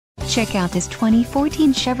Check out this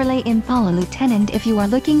 2014 Chevrolet Impala Lieutenant. If you are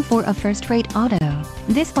looking for a first-rate auto,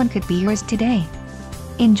 this one could be yours today.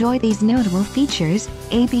 Enjoy these notable features: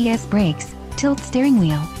 ABS brakes, tilt steering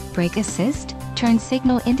wheel, brake assist, turn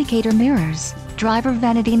signal indicator mirrors, driver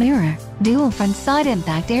vanity mirror, dual front side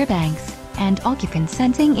impact airbags, and occupant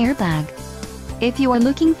sensing airbag. If you are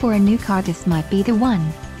looking for a new car, this might be the one.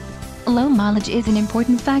 Low mileage is an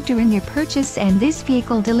important factor in your purchase, and this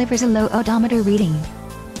vehicle delivers a low odometer reading.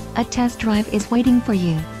 A test drive is waiting for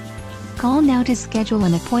you. Call now to schedule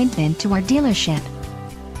an appointment to our dealership.